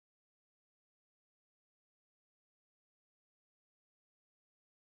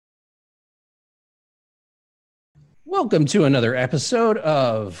Welcome to another episode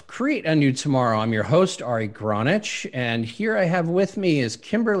of Create a New Tomorrow. I'm your host, Ari Gronich, and here I have with me is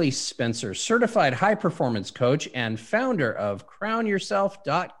Kimberly Spencer, certified high performance coach and founder of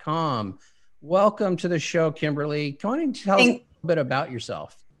crownyourself.com. Welcome to the show, Kimberly. Come on and tell us a little bit about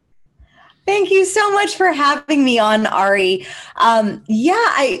yourself. Thank you so much for having me on, Ari.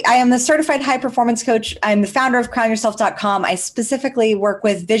 I am the certified high performance coach. I'm the founder of crownyourself.com. I specifically work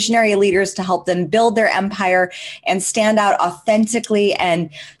with visionary leaders to help them build their empire and stand out authentically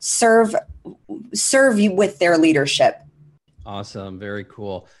and serve you with their leadership. Awesome. Very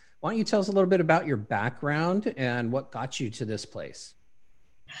cool. Why don't you tell us a little bit about your background and what got you to this place?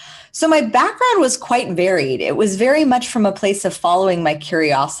 So my background was quite varied. It was very much from a place of following my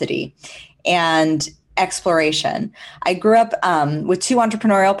curiosity and exploration. I grew up with two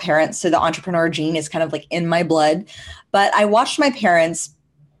entrepreneurial parents, so the entrepreneur gene is kind of like in my blood. But I watched my parents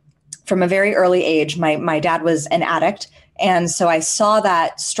from a very early age. My dad was an addict, and so I saw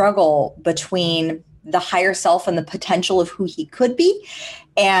that struggle between the higher self and the potential of who he could be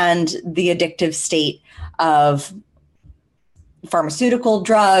and the addictive state of pharmaceutical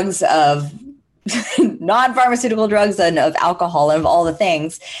drugs, of non-pharmaceutical drugs, and of alcohol, and of all the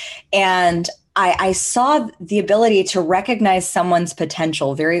things. And I saw the ability to recognize someone's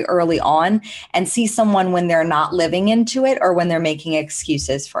potential very early on and see someone when they're not living into it or when they're making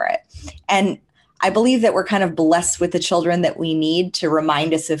excuses for it. And I believe that we're kind of blessed with the children that we need to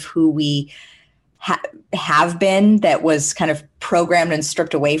remind us of who we have been, that was kind of programmed and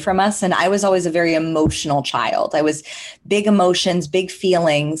stripped away from us. And I was always a very emotional child. I was big emotions, big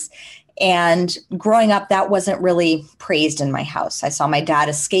feelings. And growing up, that wasn't really praised in my house. I saw my dad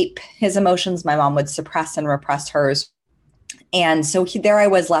escape his emotions. My mom would suppress and repress hers. And so there I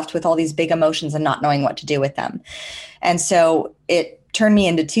was left with all these big emotions and not knowing what to do with them. And so it turned me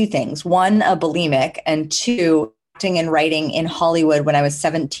into two things. One, a bulimic, and two, acting and writing in Hollywood when I was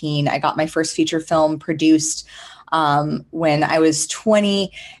 17. I got my first feature film produced when I was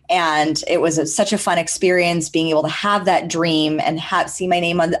 20. And it was such a fun experience being able to have that dream and see my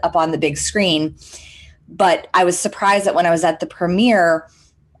name up on the big screen. But I was surprised that when I was at the premiere,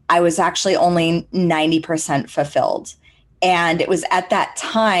 I was actually only 90% fulfilled. And it was at that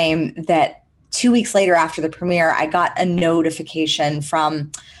time that 2 weeks later after the premiere, I got a notification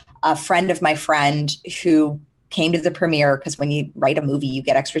from a friend of my friend who came to the premiere, because when you write a movie, you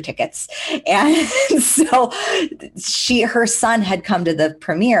get extra tickets. And so her son had come to the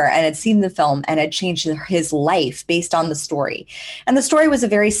premiere and had seen the film and had changed his life based on the story. And the story was a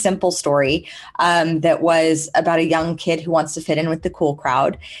very simple story that was about a young kid who wants to fit in with the cool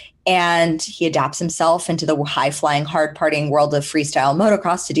crowd. And he adapts himself into the high-flying, hard-partying world of freestyle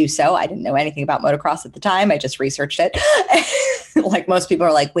motocross to do so. I didn't know anything about motocross at the time. I just researched it. Like most people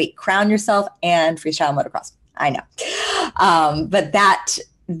are like, wait, crown yourself and freestyle motocross. I know. But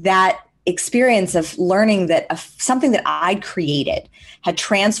that experience of learning that something that I'd created had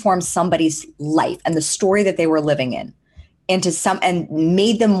transformed somebody's life and the story that they were living in into and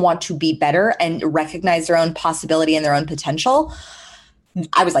made them want to be better and recognize their own possibility and their own potential.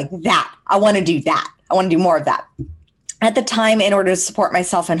 I was like, I want to do that. I want to do more of that. At the time, in order to support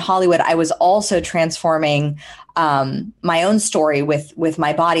myself in Hollywood, I was also transforming my own story with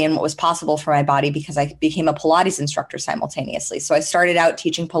my body and what was possible for my body, because I became a Pilates instructor simultaneously. So I started out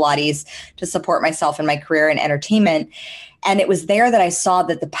teaching Pilates to support myself in my career in entertainment. And it was there that I saw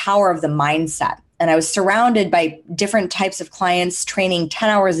that the power of the mindset. And I was surrounded by different types of clients, training 10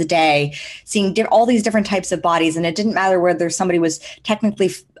 hours a day, seeing all these different types of bodies. And it didn't matter whether somebody was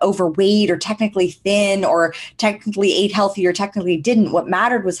technically overweight or technically thin or technically ate healthy or technically didn't. What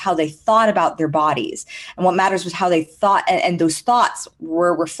mattered was how they thought about their bodies. And what matters was how they thought, and those thoughts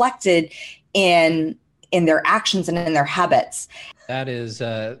were reflected in their actions and in their habits.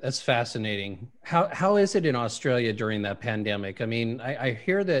 That's fascinating. How is it in Australia during that pandemic? I mean, I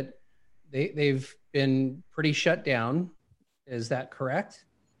hear that they've been pretty shut down. Is that correct?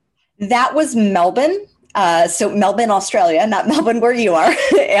 That was Melbourne. So Melbourne, Australia, not Melbourne where you are.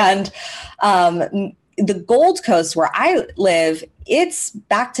 And the Gold Coast where I live, it's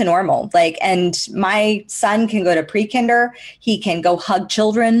back to normal. And my son can go to pre-kinder. He can go hug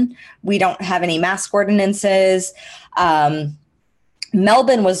children. We don't have any mask ordinances.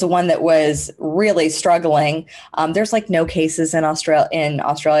 Melbourne was the one that was really struggling. There's no cases in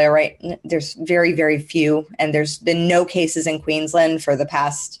Australia, right? There's very, very few. And there's been no cases in Queensland for the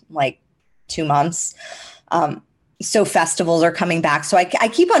past 2 months. So festivals are coming back. So I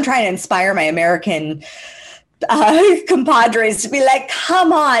keep on trying to inspire my American compadres to be like,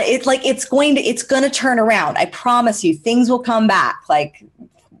 come on. It's going to turn around. I promise you, things will come back.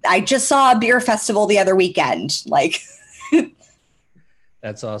 I just saw a beer festival the other weekend. Like,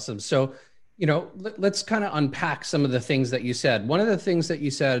 that's awesome. So, let's kind of unpack some of the things that you said. One of the things that you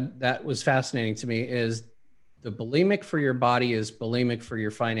said that was fascinating to me is the bulimic for your body is bulimic for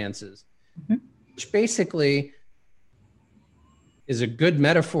your finances, which basically is a good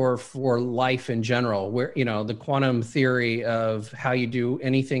metaphor for life in general, where, the quantum theory of how you do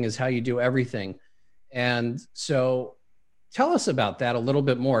anything is how you do everything. And so tell us about that a little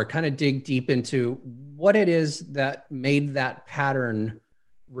bit more, kind of dig deep into what it is that made that pattern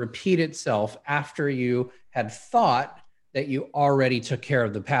repeat itself after you had thought that you already took care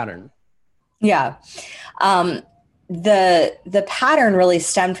of the pattern. Yeah. The pattern really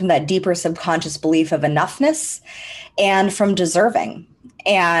stemmed from that deeper subconscious belief of enoughness and from deserving.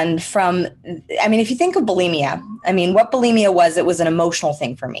 And from, if you think of bulimia, what bulimia was, it was an emotional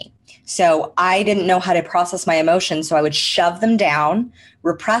thing for me. So I didn't know how to process my emotions. So I would shove them down,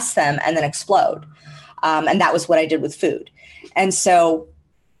 repress them, and then explode. And that was what I did with food. And so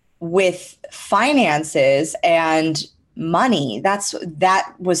with finances and money,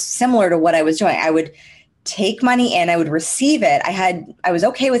 that was similar to what I was doing. I would take money in, I would receive it. I was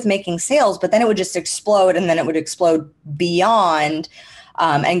okay with making sales, but then it would just explode, and then it would explode beyond,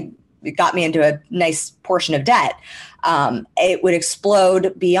 and it got me into a nice portion of debt. It would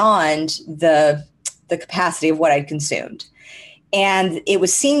explode beyond the capacity of what I'd consumed. And it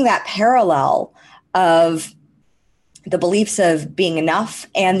was seeing that parallel of the beliefs of being enough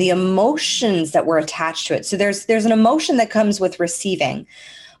and the emotions that were attached to it. So there's an emotion that comes with receiving,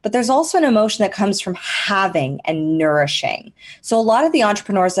 but there's also an emotion that comes from having and nourishing. So a lot of the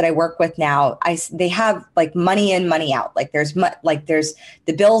entrepreneurs that I work with now, they have like money in, money out. Like there's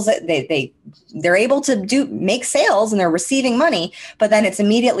the bills that they're able to make sales and they're receiving money, but then it's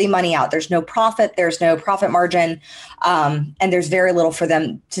immediately money out. There's no profit margin, and there's very little for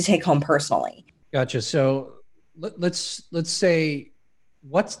them to take home personally. Gotcha. So let's say,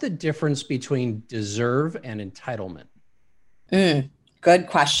 what's the difference between deserve and entitlement? Good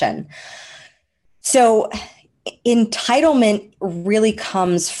question. So entitlement really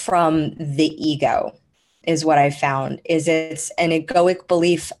comes from the ego, is what I've found. Is it's an egoic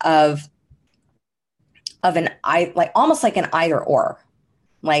belief of almost like an either or.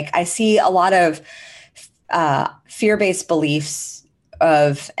 Like I see a lot of fear-based beliefs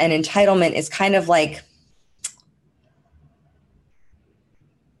of an entitlement is kind of like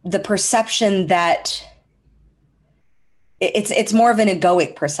the perception that it's more of an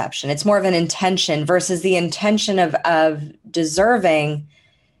egoic perception. It's more of an intention versus the intention of deserving.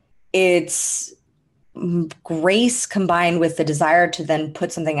 It's grace combined with the desire to then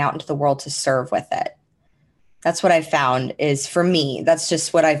put something out into the world to serve with it. That's what I found is, for me, that's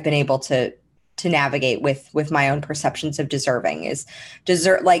just what I've been able to navigate with my own perceptions of deserving. Is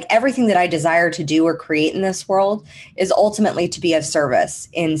like everything that I desire to do or create in this world is ultimately to be of service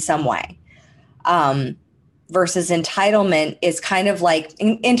in some way. Versus entitlement is kind of like,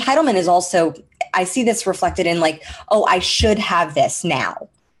 entitlement is also, I see this reflected in like, oh, I should have this now.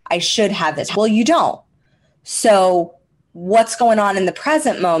 I should have this. Well, you don't. So what's going on in the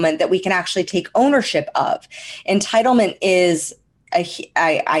present moment that we can actually take ownership of? Entitlement is,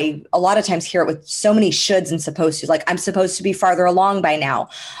 I a lot of times hear it with so many shoulds and supposed to, like, I'm supposed to be farther along by now.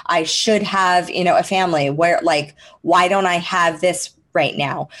 I should have, a family. Where, like, why don't I have this right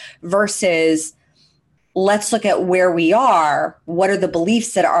now? Versus, let's look at where we are. What are the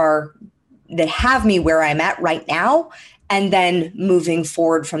beliefs that have me where I'm at right now? And then moving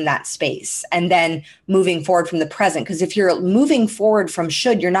forward from that space, and then moving forward from the present. Because if you're moving forward from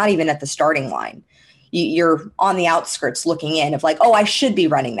should, you're not even at the starting line. You're on the outskirts looking in of like, oh, I should be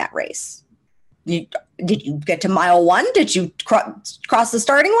running that race. Did you get to mile 1? Did you cross the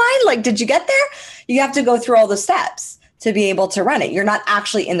starting line? Like, did you get there? You have to go through all the steps to be able to run it. You're not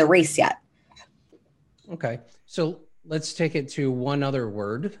actually in the race yet. Okay. So let's take it to one other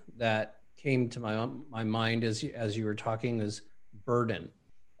word that came to my mind as you were talking, is burden.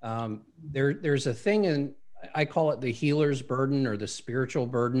 There's a thing, and I call it the healer's burden or the spiritual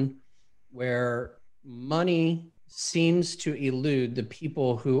burden, where money seems to elude the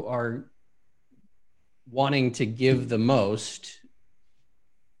people who are wanting to give the most.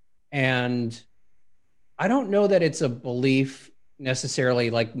 And I don't know that it's a belief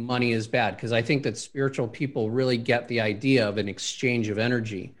necessarily like money is bad, because I think that spiritual people really get the idea of an exchange of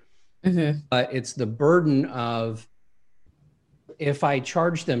energy. Mm-hmm. But it's the burden of, if I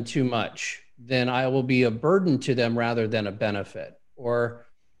charge them too much, then I will be a burden to them rather than a benefit. Or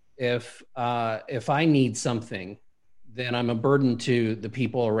if I need something, then I'm a burden to the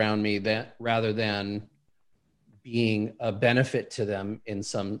people around me, that rather than being a benefit to them in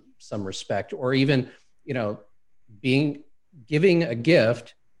some respect, or even, giving a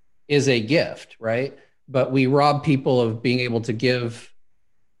gift is a gift, right? But we rob people of being able to give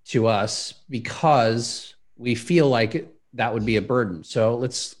to us because we feel like that would be a burden. So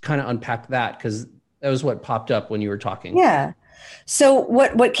let's kind of unpack that, because that was what popped up when you were talking. Yeah. So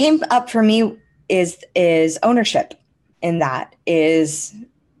what came up for me is ownership. In that is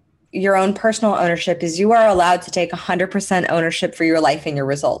your own personal ownership. Is you are allowed to take 100% ownership for your life and your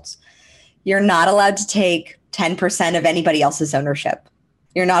results. You're not allowed to take 10% of anybody else's ownership.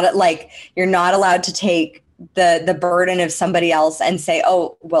 You're not allowed to take the burden of somebody else and say,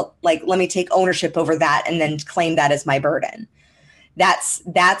 oh, well, like, let me take ownership over that and then claim that as my burden. That's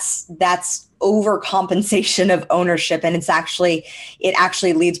overcompensation of ownership. And it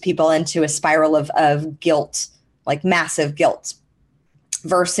actually leads people into a spiral of guilt, like massive guilt,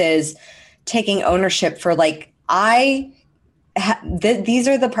 versus taking ownership for like, these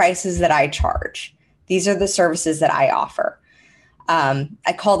are the prices that I charge. These are the services that I offer.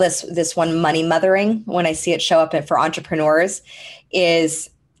 I call this one money mothering when I see it show up for entrepreneurs. It's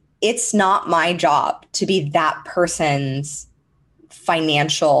not my job to be that person's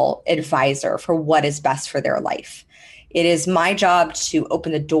financial advisor for what is best for their life. It is my job to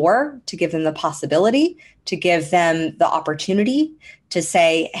open the door, to give them the possibility, to give them the opportunity to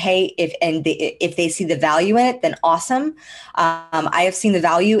say, hey, if they see the value in it, then awesome. I have seen the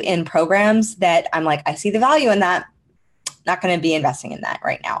value in programs that I'm like, I see the value in that. Not going to be investing in that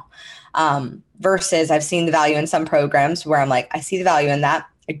right now. Versus I've seen the value in some programs where I'm like, I see the value in that.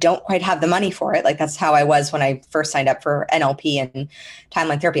 I don't quite have the money for it. Like that's how I was when I first signed up for NLP and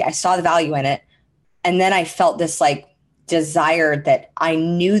timeline therapy. I saw the value in it. And then I felt this like desire that I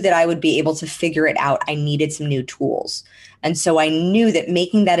knew that I would be able to figure it out. I needed some new tools. And so I knew that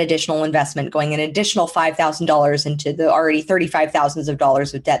making that additional investment, going an additional $5,000 into the already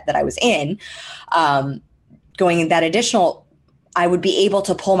 $35,000 of debt that I was in, going in that additional, I would be able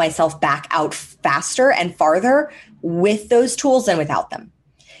to pull myself back out faster and farther with those tools than without them.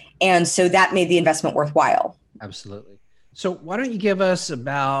 And so that made the investment worthwhile. Absolutely. So why don't you give us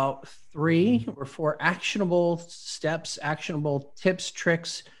about 3 or 4 actionable steps, actionable tips,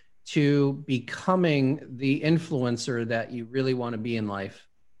 tricks to becoming the influencer that you really want to be in life?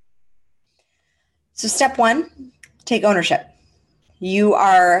 So step 1, take ownership. You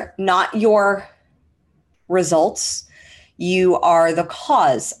are not your results. You are the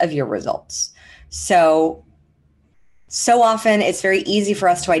cause of your results. So often it's very easy for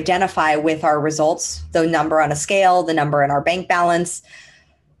us to identify with our results, the number on a scale, the number in our bank balance.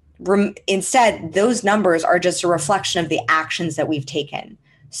 Instead, those numbers are just a reflection of the actions that we've taken.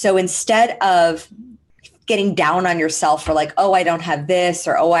 So instead of getting down on yourself for like, oh, I don't have this,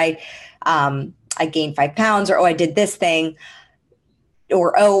 or oh, I gained 5 pounds, or oh, I did this thing,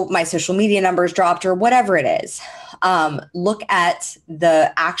 or oh, my social media numbers dropped, or whatever it is. Look at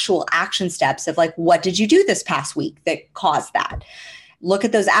the actual action steps of like, what did you do this past week that caused that? Look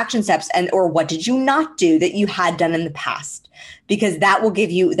at those action steps or what did you not do that you had done in the past? Because that will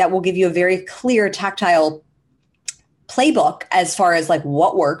give you a very clear tactile playbook as far as like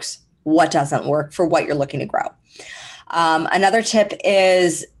what works, what doesn't work for what you're looking to grow. Another tip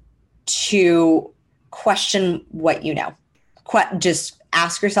is to question what you know. Just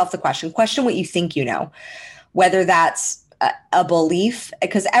ask yourself the question what you think you know, whether that's a belief,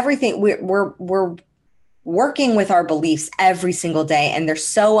 because everything we're working with our beliefs every single day, and they're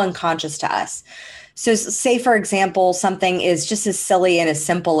so unconscious to us. So say, for example, something is just as silly and as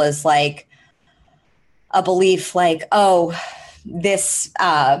simple as like a belief like, oh,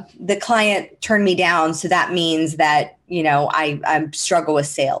 the client turned me down, so that means that, I struggle with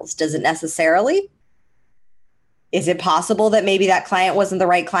sales. Does it necessarily? Is it possible that maybe that client wasn't the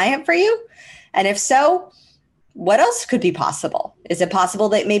right client for you? And if so, what else could be possible? Is it possible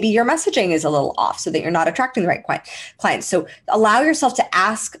that maybe your messaging is a little off so that you're not attracting the right clients? So allow yourself to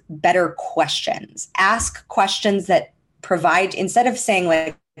ask better questions. Ask questions that provide, instead of saying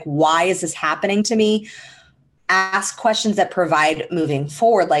like, why is this happening to me? Ask questions that provide moving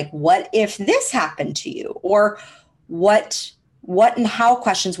forward. Like, what if this happened to you? Or what and how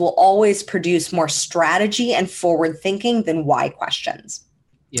questions will always produce more strategy and forward thinking than why questions.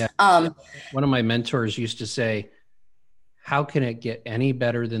 Yeah. One of my mentors used to say, how can it get any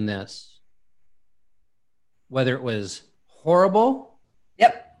better than this? Whether it was horrible,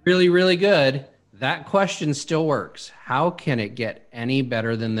 really, really good, that question still works. How can it get any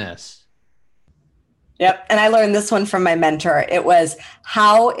better than this? Yep. And I learned this one from my mentor. It was,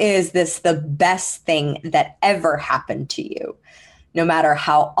 how is this the best thing that ever happened to you? no matter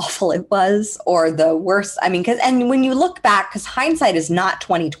how awful it was or the worst. I mean, and when you look back, because hindsight is not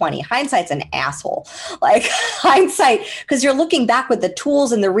 2020, hindsight's an asshole. Like hindsight, because you're looking back with the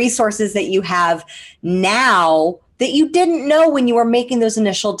tools and the resources that you have now that you didn't know when you were making those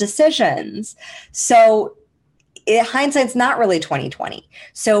initial decisions. So hindsight's not really 2020.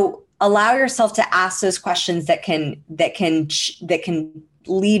 So allow yourself to ask those questions that can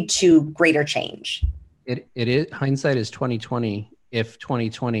lead to greater change. It is, hindsight is 2020 if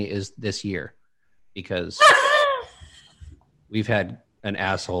 2020 is this year, because we've had an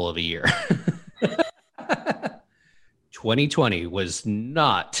asshole of a year. 2020 was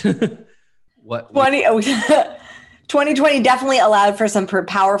not what 2020 definitely allowed for some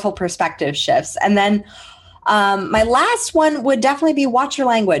powerful perspective shifts. And then my last one would definitely be watch your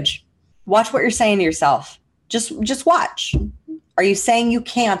language. Watch what you're saying to yourself. Just watch. Are you saying you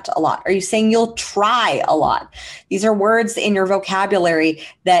can't a lot? Are you saying you'll try a lot? These are words in your vocabulary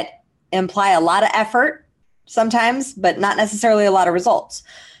that imply a lot of effort sometimes, but not necessarily a lot of results.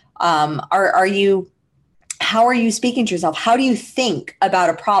 How are you speaking to yourself? How do you think about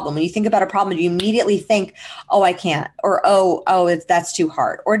a problem? When you think about a problem, do you immediately think, oh, I can't, or that's too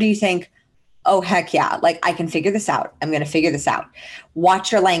hard? Or do you think, oh, heck yeah, like I can figure this out. I'm going to figure this out.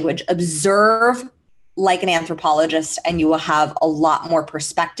 Watch your language, observe like an anthropologist, and you will have a lot more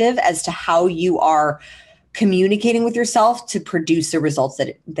perspective as to how you are communicating with yourself to produce the results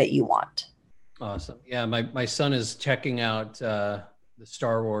that you want. Awesome. Yeah. My son is checking out the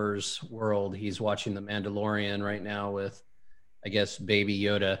Star Wars world. He's watching The Mandalorian right now with, I guess, Baby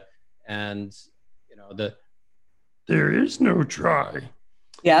Yoda, and there is no try.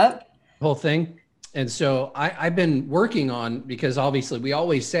 Yep. Whole thing. And so I've been working on, because obviously we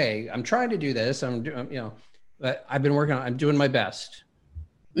always say, I'm trying to do this. But I've been working on, I'm doing my best.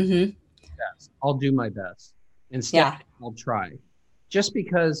 Mm-hmm. Yes, I'll do my best. Instead, I'll try. Just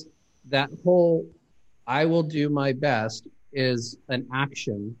because that whole, I will do my best is an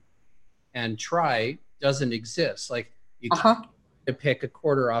action, and try doesn't exist. Like you can't to pick a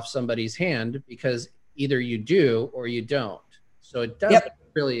quarter off somebody's hand, because either you do or you don't. So it doesn't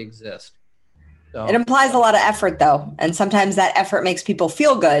really exist. So. It implies a lot of effort, though, and sometimes that effort makes people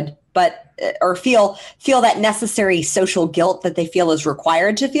feel good, or feel that necessary social guilt that they feel is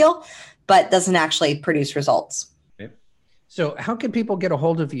required to feel, but doesn't actually produce results. Okay. So, how can people get a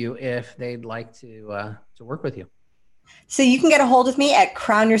hold of you if they'd like to work with you? So you can get a hold of me at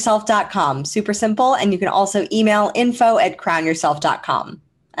crownyourself.com. Super simple, and you can also email info@crownyourself.com.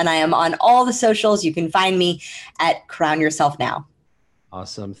 And I am on all the socials. You can find me at Crown Yourself Now.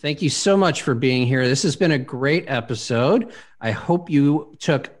 Awesome. Thank you so much for being here. This has been a great episode. I hope you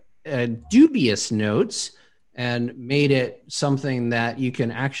took dubious notes and made it something that you can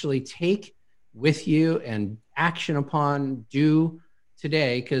actually take with you and action upon, do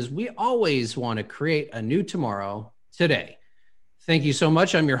today, because we always want to create a new tomorrow today. Thank you so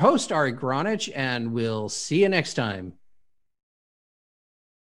much. I'm your host, Ari Gronich, and we'll see you next time.